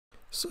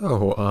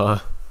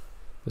So,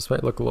 this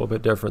might look a little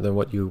bit different than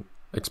what you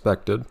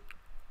expected.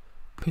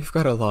 We've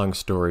got a long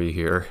story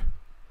here.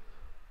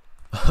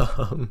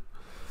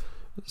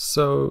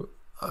 So,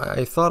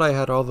 I thought I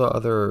had all the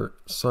other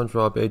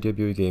Spongebob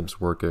AWE games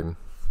working.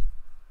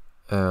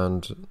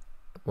 And,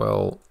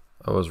 well,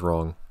 I was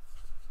wrong.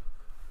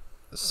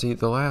 See,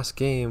 the last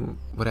game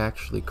would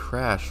actually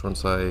crash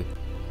once I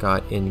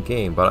got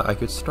in-game, but I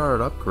could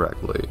start it up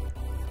correctly.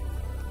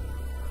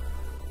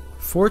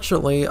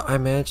 Fortunately, I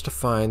managed to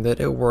find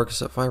that it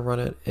works if I run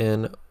it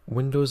in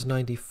Windows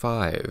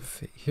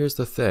 95. Here's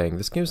the thing,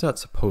 this game's not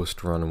supposed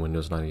to run in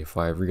Windows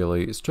 95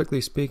 really.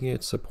 Strictly speaking,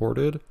 it's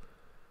supported,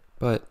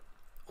 but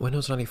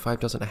Windows 95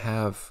 doesn't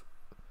have...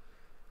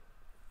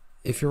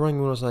 If you're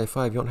running Windows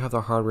 95, you don't have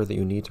the hardware that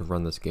you need to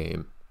run this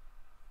game,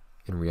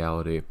 in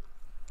reality.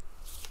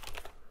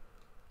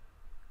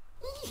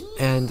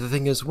 And the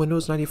thing is,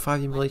 Windows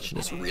 95 emulation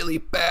is really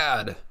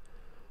bad.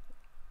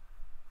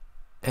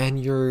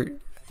 And you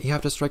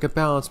have to strike a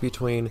balance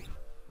between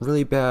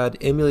really bad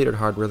emulated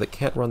hardware that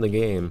can't run the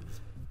game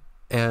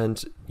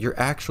and your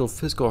actual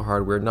physical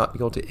hardware not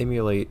being able to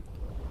emulate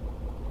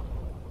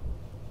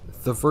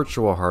the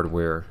virtual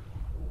hardware.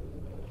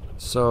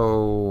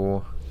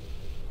 So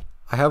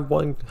I have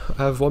one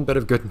bit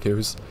of good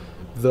news.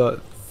 The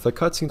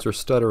cutscenes are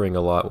stuttering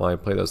a lot when I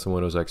play this in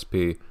Windows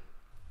XP.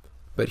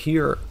 But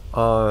here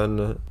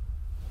on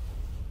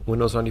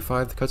Windows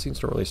 95, the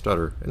cutscenes don't really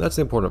stutter, and that's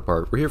the important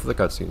part. We're here for the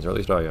cutscenes, or at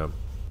least I am.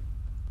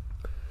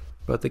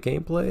 But the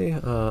gameplay,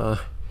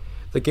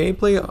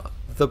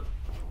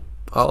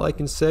 all I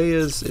can say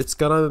is it's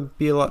gonna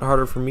be a lot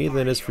harder for me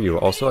than it is for you.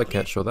 Also, I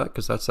can't show that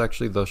because that's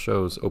actually the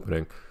show's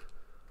opening.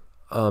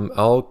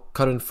 I'll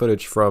cut in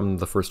footage from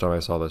the first time I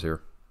saw this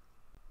here.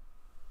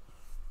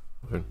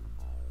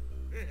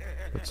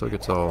 Let's look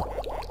at all.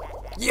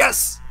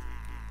 Yes!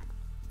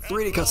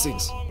 3D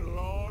cutscenes.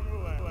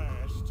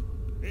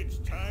 It's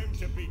time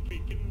to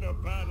begin the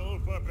battle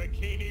for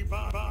Bikini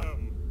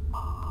Bottom.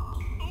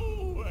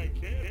 Oh, I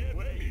can't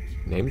wait.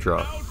 Name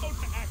drop. Now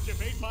to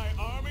activate my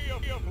army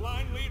of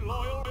blindly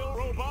loyal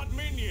robot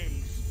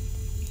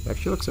minions.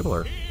 Actually looks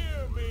similar.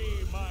 Hear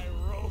me, my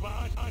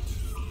robot.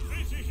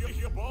 This is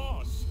your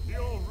boss,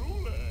 your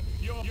ruler,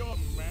 your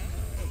master.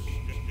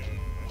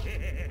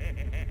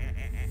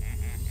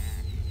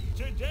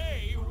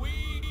 Today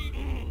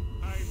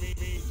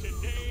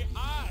today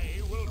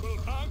I will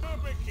conquer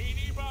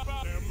Bikini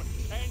Bottom,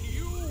 and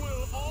you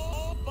will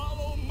all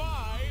follow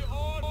my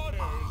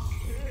orders.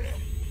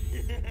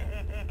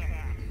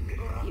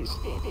 You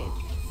stupid.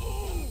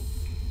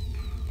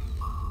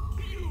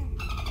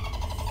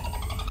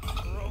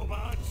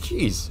 Robot.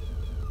 Jeez.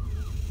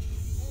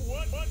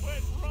 What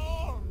went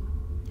wrong?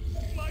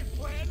 My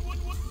plan was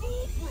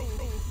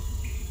foolproof.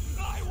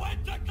 I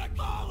went to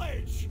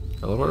college.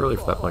 A little early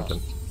for that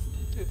Plankton.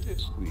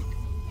 Pipsqueak.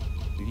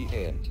 The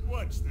end.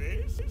 What's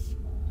this?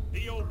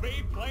 The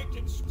obey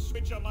plankton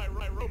switch on my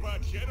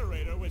robot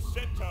generator was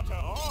set to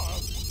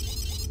off.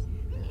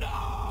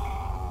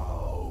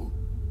 No!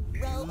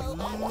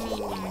 Robot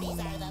tea parties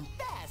are the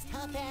best,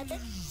 huh, Patrick?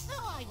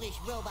 Oh, I wish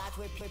robots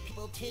were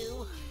people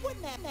too.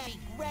 Wouldn't that be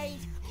great?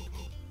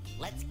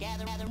 Let's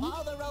gather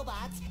all the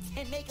robots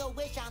and make a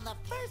wish on the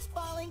first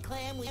falling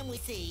clam we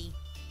see.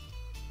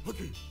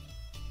 Okay.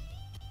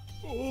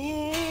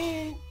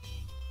 Oh!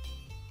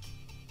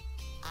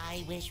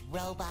 I wish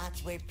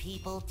robots were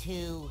people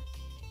too.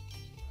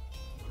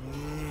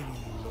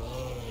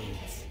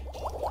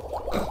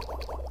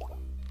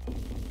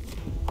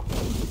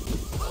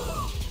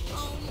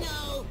 Oh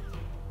no!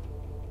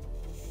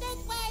 This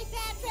way,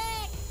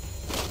 Patrick!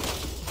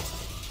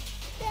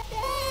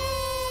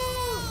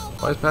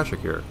 Why is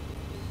Patrick here?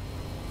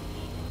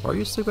 Why are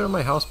you sleeping in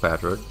my house,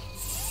 Patrick?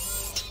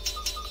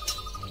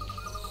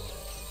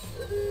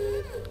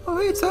 Oh,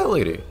 hey, it's that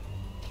lady.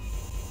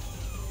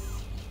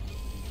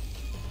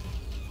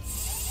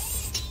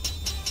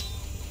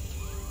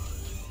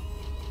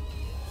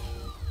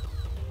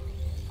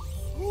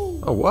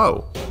 Oh,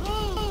 whoa.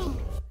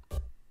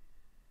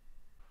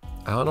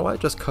 I don't know why it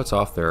just cuts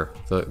off there.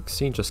 The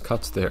scene just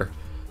cuts there.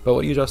 But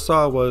what you just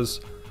saw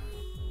was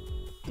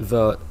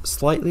the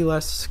slightly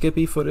less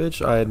skippy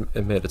footage. I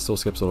admit it still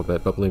skips a little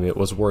bit, but believe me, it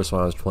was worse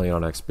when I was playing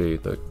on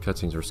XP. The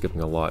cutscenes were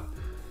skipping a lot.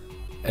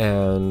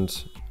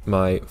 And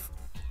my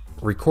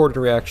recorded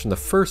reaction the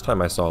first time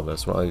I saw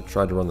this, when I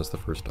tried to run this the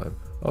first time.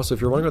 Also,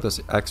 if you're wondering what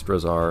this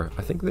extras are,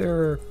 I think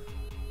they're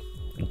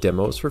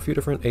demos for a few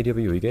different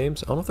AWE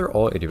games. I don't know if they're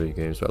all AWE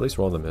games, but at least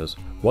one of them is.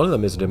 One of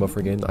them is a demo for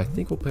a game that I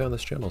think we'll play on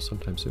this channel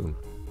sometime soon.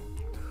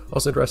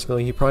 Also,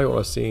 interestingly, you probably would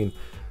have seen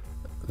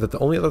that the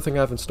only other thing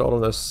I've installed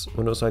on this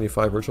Windows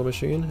 95 virtual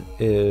machine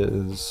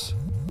is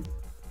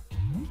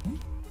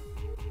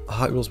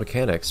Hot Wheels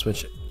Mechanics,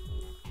 which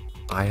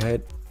I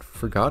had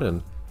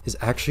forgotten is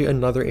actually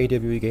another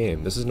AWE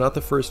game. This is not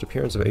the first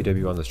appearance of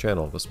AWE on this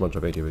channel, this bunch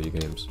of AWE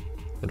games,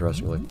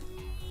 interestingly.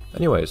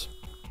 Anyways.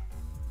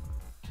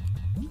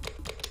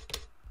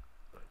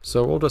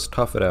 So we'll just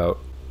tough it out.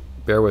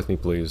 Bear with me,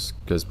 please,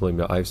 because believe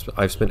me,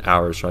 I've spent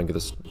hours trying to get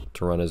this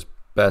to run as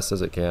best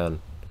as it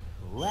can.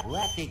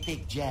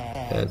 Electric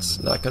jam. It's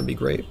not going to be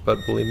great, but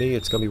believe me,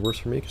 it's going to be worse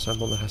for me because I'm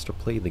the one that has to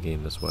play the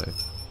game this way.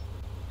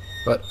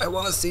 But I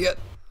want to see it,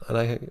 and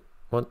I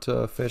want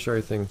to finish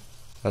everything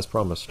as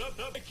promised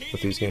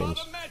with these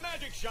games. The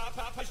magic shop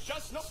has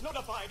just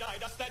notified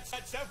us that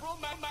several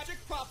magic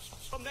props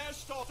from their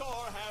store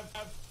have...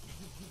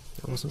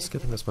 I wasn't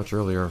skipping this much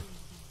earlier.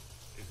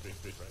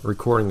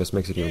 Recording this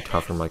makes it even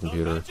tougher on my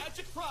computer.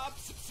 Magic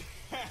props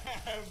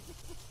have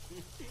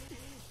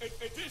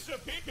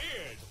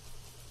disappeared.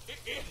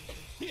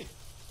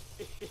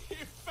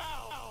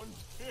 Found.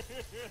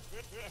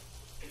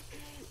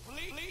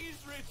 Please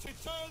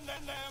return them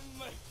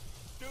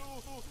to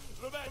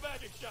the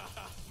magic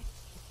shop.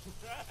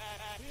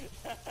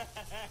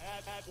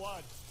 At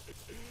once.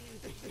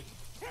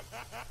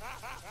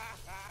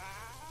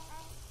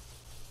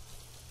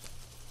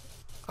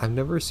 I've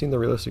never seen the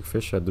realistic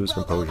fish head lose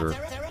composure.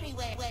 They're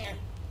everywhere.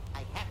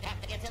 I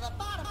have to get to the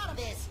bottom of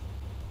this.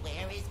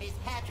 Where is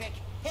Patrick?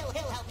 He'll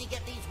help me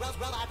get these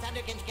robots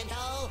under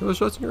control. It was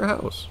just in your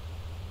house.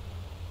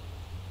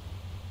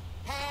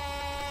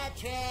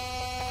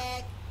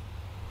 Patrick!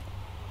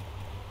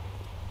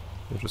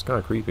 It was just kind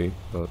of creepy,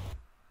 but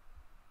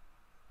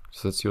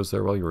since he was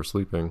there while you were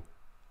sleeping.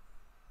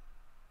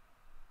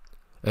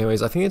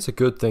 Anyways, I think it's a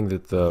good thing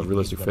that the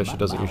realistic fish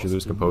doesn't usually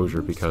lose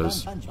composure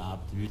because Spongebob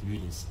through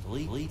the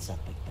streets of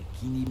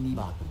Bikini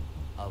Bottom.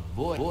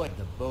 Avoid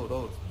the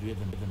boats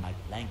driven by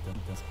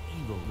Plankton's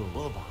evil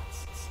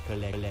robots.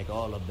 Collect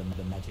all of the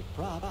magic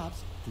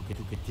props to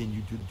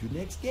continue to the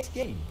next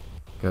game.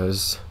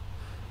 because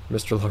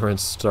Mr.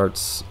 Lawrence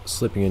starts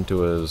slipping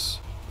into his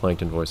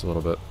Plankton voice a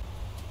little bit.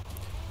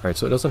 Alright,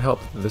 so it doesn't help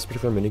that this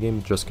particular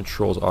minigame just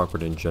controls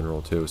awkward in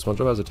general too.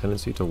 SpongeBob has a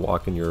tendency to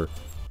walk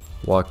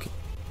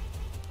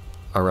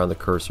around the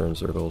cursor in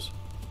circles.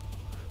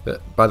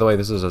 But, by the way,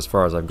 this is as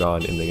far as I've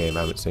gone in the game.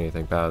 I haven't seen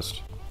anything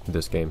past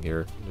this game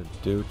here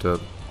to do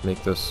to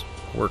make this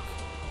work.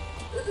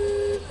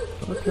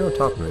 Come up here on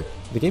top of me.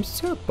 The game's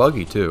kind of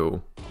buggy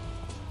too,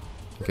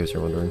 in case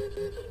you're wondering.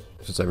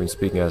 Since I've been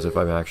speaking as if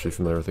I'm actually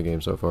familiar with the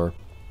game so far.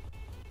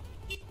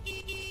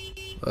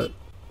 But,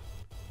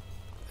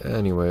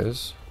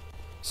 anyways.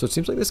 So it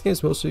seems like this game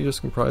is mostly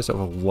just comprised of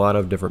a lot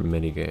of different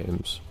mini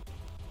games.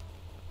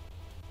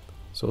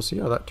 So we'll see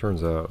how that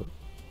turns out.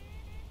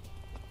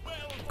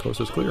 The coast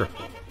is clear.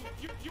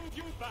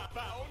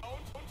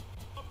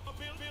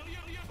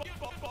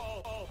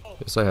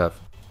 Yes, I have.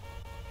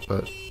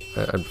 But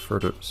I prefer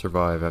to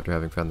survive after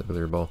having found the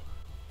billiard ball.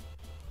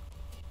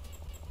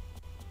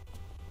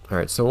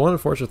 Alright, so one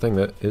unfortunate thing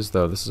that is,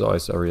 though, this is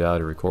always a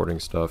reality recording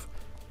stuff.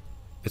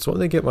 It's one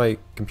thing to get my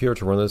computer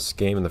to run this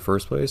game in the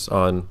first place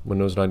on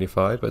Windows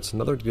 95, but it's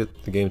another to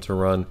get the game to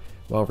run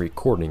while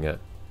recording it.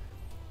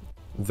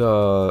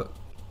 The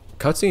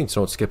cutscenes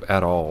don't skip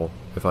at all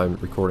if I'm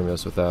recording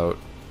this without,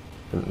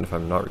 and if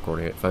I'm not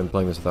recording it, if I'm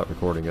playing this without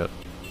recording it.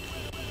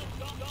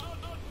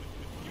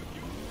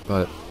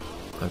 But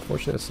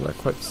unfortunately it's not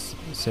quite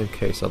the same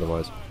case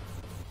otherwise.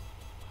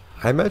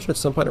 I imagine at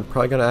some point I'm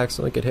probably going to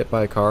accidentally get hit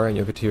by a car and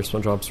you'll get to hear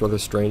SpongeBob's rather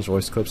strange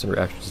voice clips and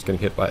reactions to getting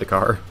hit by a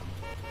car.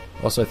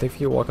 Also, I think if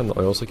you walk on the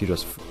oil slick,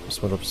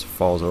 SpongeBob just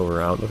falls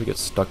over. I don't know if he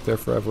gets stuck there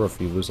forever or if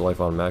you lose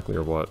life automatically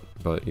or what,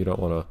 but you don't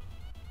want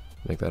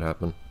to make that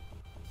happen.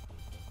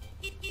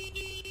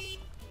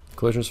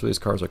 Collisions for these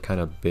cars are kind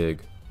of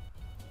big,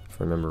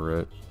 if I remember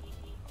right.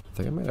 I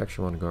think I might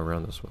actually want to go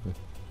around this way.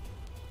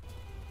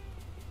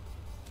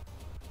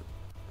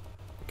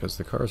 Because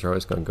the cars are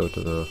always going to go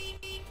to the...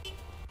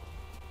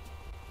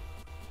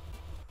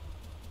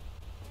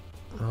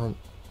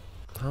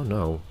 I don't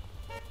know.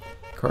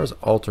 Cars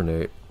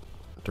alternate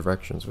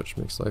directions, which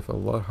makes life a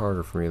lot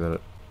harder for me than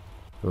it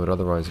would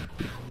otherwise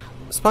be.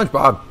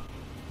 SpongeBob!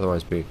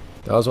 Otherwise be.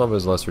 That was one of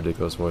his less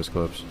ridiculous voice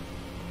clips.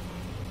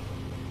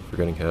 For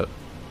getting hit.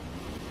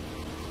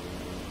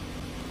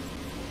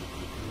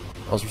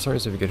 Also, for some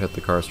reason, if you get hit,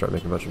 the cars start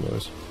making a bunch of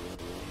noise.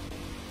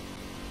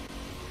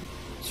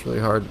 It's really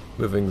hard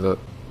moving the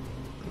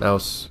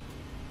mouse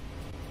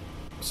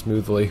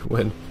smoothly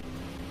when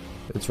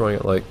it's running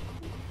at like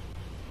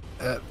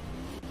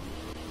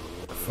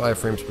 5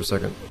 frames per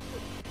second.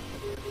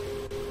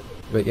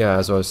 But yeah,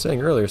 as I was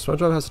saying earlier,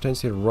 SpongeBob has a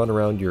tendency to run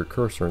around your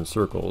cursor in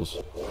circles.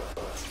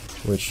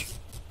 Which...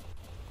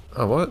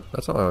 Oh, what?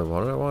 That's not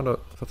what I wanted.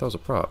 I thought that was a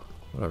prop.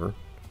 Whatever.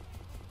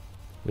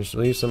 Which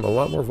leaves him a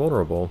lot more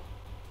vulnerable.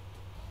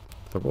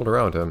 If I rolled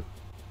around him.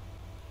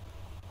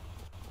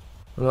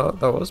 No,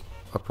 that was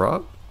a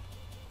prop?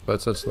 But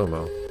it said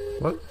slow-mo.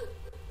 What?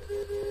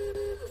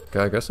 Okay,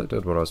 I guess I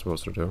did what I was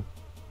supposed to do.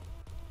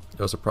 It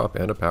was a prop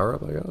and a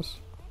power-up, I guess?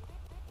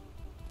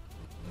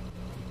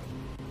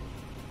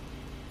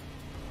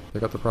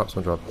 Pick up the prop,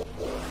 SpongeBob.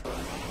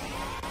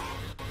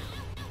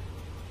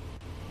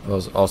 That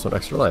was also an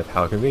extra life.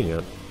 How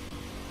convenient.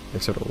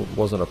 Except it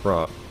wasn't a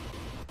prop.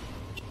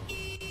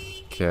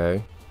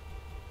 Okay.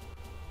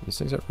 These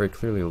things aren't very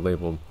clearly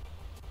labeled.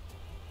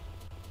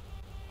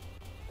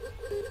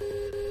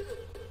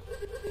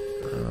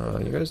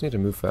 You guys need to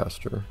move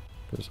faster.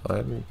 Because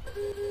I'm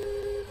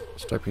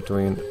stuck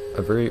between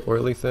a very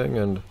oily thing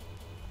and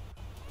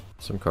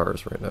some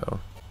cars right now.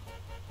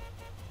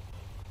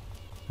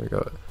 There we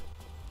go.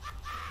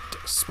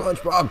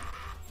 SpongeBob!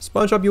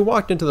 SpongeBob, you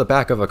walked into the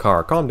back of a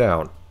car. Calm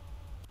down.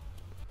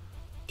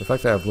 The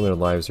fact that I have limited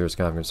lives here is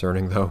kind of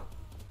concerning, though.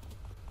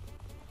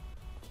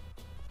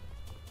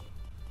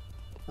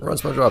 Run,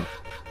 SpongeBob!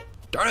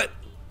 Darn it!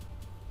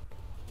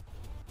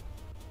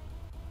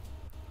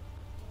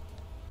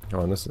 Oh,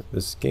 and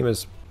this game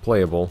is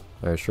playable,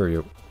 I assure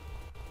you.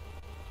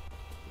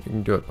 You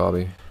can do it,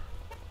 Bobby.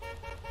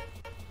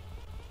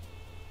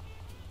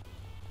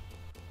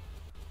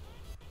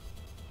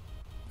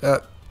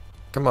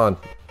 Come on.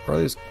 Why are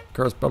these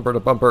cars bumper to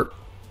bumper?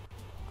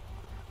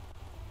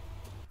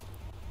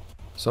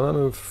 Some of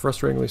them move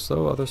frustratingly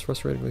slow, others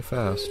frustratingly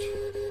fast.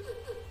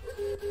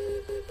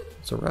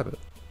 It's a rabbit.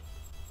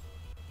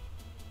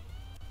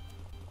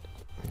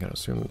 I'm gonna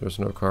assume that there's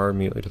no car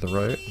immediately to the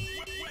right.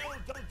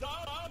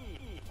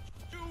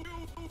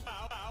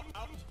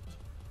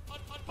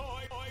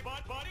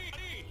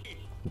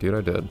 Indeed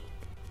I did.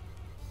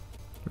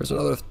 There's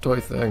another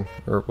toy thing,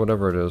 or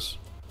whatever it is.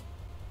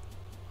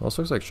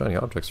 Also looks like shiny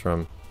objects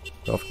from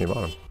Bikini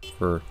Bottom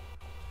for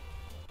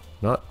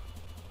not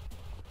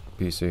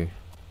PC.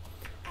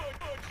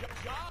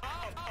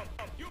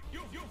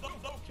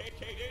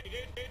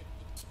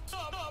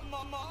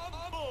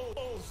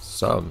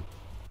 Some.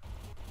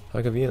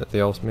 How convenient that they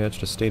all managed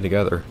to stay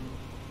together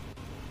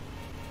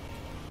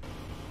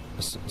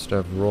instead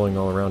of rolling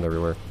all around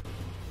everywhere.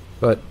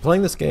 But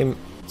playing this game,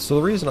 so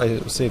the reason I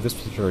saved this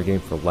particular game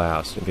for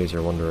last, in case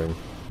you're wondering,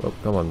 oh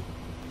come on,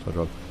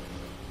 SpongeBob.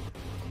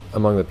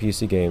 Among the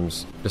PC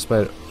games,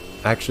 despite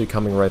actually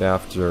coming right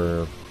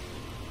after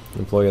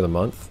Employee of the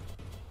Month,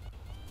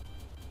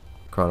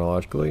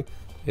 chronologically,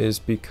 is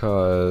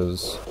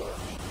because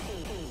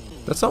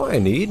that's not what I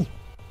need.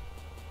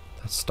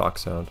 That's stock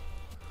sound.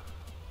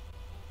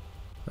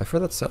 I've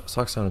heard that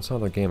stock sound in some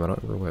other game, I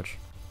don't remember which.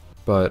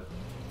 But,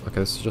 okay,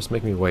 this is just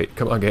making me wait.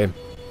 Come on, game.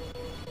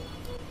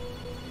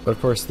 But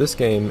of course, this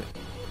game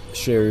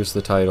shares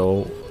the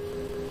title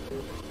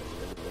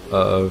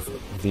of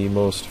the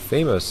most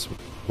famous,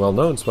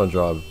 well-known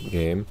SpongeBob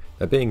game,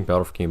 that being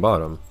Battle for Bikini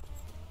Bottom.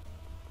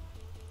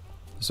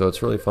 So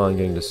it's really fun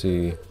getting to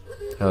see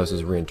how this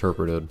is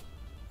reinterpreted.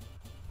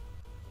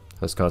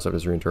 This concept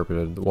is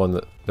reinterpreted, the one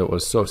that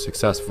was so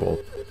successful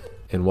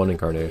in one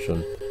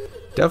incarnation.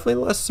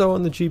 Definitely less so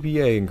in the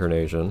GBA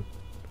incarnation.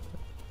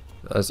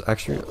 That's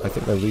actually, I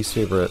think, my least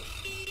favorite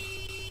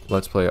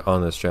Let's Play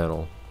on this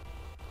channel.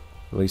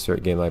 The least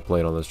favorite game I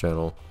played on this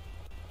channel.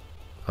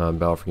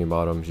 Battle for Bikini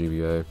Bottom,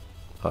 GBA.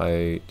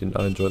 I did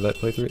not enjoy that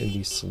playthrough in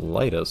the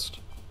slightest.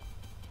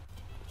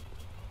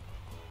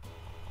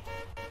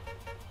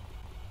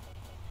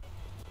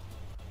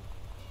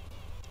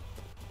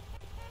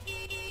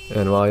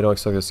 And while I don't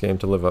expect this game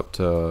to live up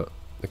to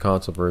the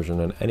console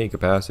version in any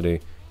capacity,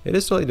 it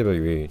is still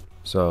AWE,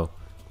 so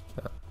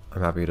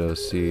I'm happy to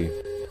see...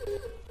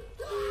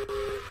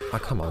 Ah,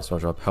 come on,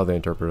 SpongeBob, how they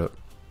interpret it.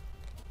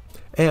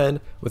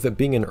 And, with it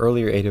being an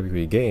earlier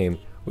AWE game,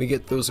 we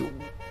get those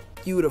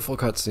beautiful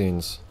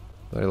cutscenes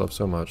that I love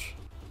so much.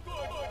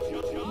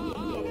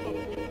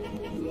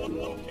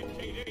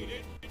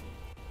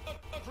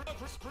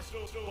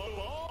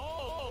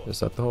 Is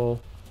that the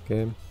whole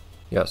game?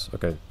 Yes,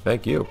 okay,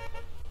 thank you.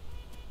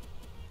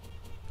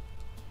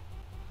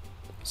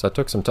 So that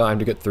took some time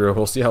to get through.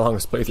 We'll see how long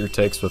this playthrough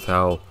takes with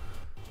how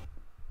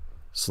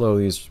slow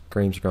these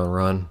games are gonna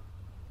run.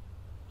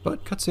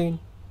 But, cutscene.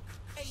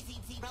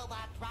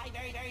 Robot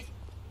drivers.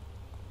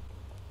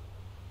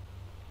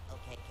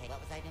 Okay, what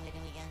was I doing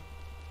again?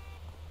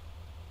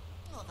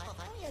 Oh, if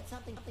I only had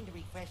something to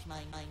refresh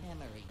my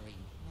memory.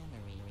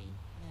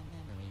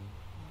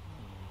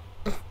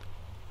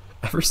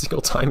 Every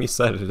single time he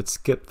said it, it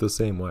skipped the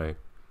same way.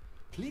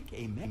 Click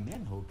a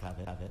manhole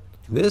cover to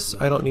This,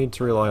 I don't need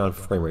to rely on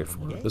frame rate for.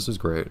 This is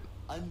great.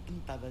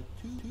 uncover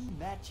two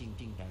matching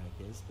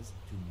characters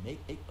to make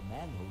a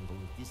manhole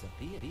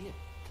disappear.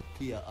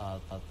 Clear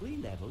a free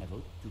level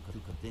to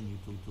continue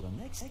to the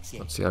next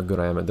game. Let's see how good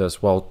I am at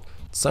this while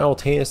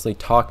simultaneously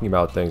talking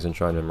about things and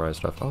trying to memorize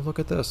stuff. Oh, look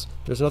at this.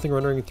 There's nothing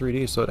rendering in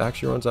 3D, so it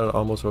actually runs out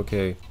almost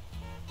okay.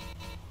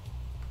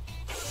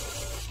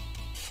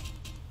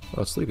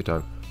 Oh, it's sleepy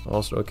time.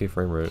 Also okay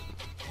frame rate.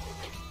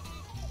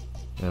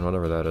 And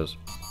whatever that is.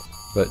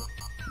 But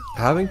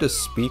having to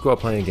speak while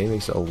playing a game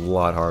makes it a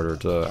lot harder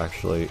to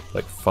actually,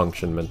 like,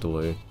 function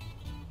mentally.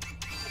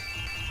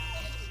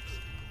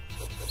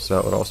 So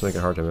that would also make it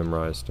hard to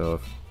memorize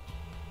stuff.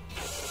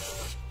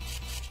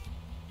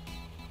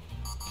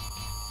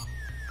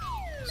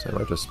 So I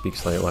might just speak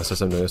slightly less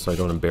as I'm doing this so I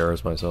don't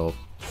embarrass myself.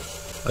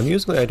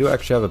 Amusingly, I do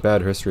actually have a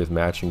bad history with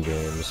matching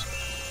games.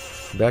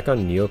 Back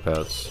on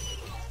Neopets,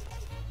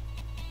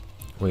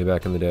 way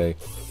back in the day,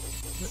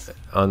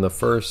 on the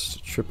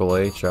first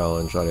AAA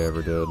challenge that I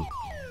ever did,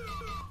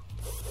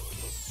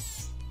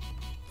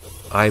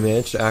 I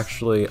managed to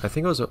actually, I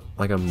think it was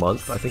like a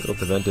month, I think what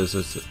the event is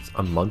it's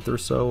a month or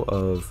so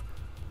of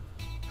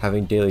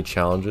having daily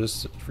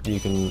challenges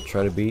you can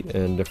try to beat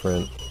in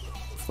different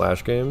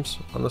Flash games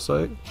on the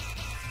site.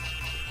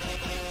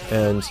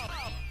 And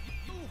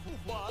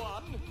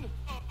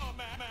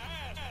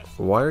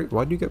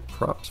Why do you get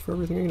props for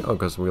everything again? Oh,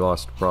 because we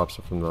lost props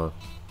from the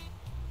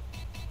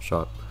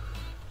shot.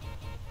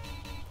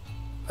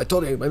 I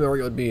told you my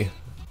memory would be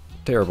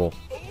terrible.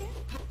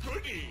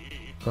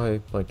 Hi,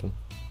 Plankton.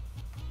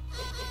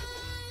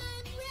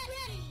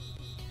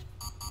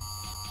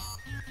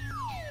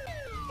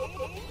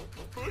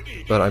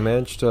 But I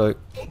managed to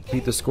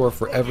beat the score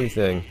for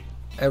everything,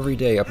 every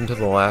day up until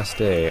the last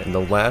day, and the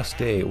last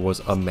day was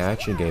a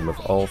matching game of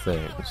all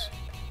things.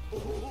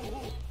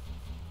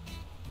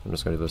 I'm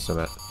just gonna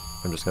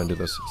do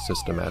this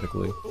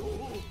systematically.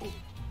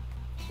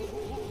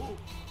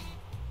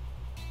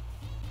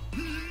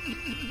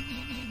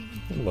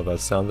 I love that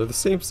sound. They're the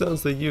same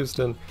sounds they used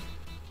in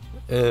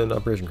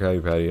Operation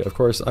Krabby Patty. Of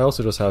course, I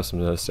also just have some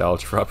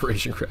nostalgia for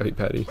Operation Krabby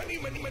Patty.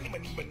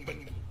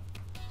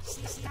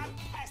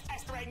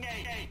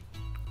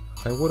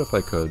 I would if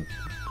I could,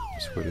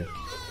 sweetie.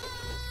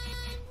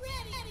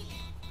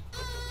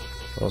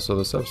 Also,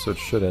 this episode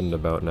should end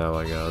about now,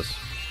 I guess.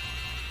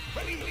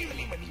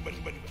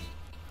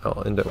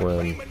 I'll end it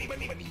when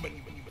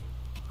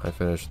I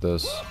finish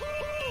this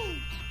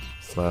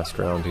last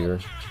round here.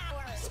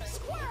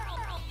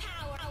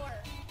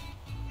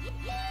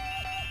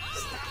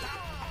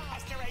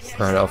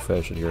 Alright, I'll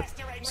finish it here.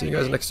 See you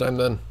guys next time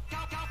then.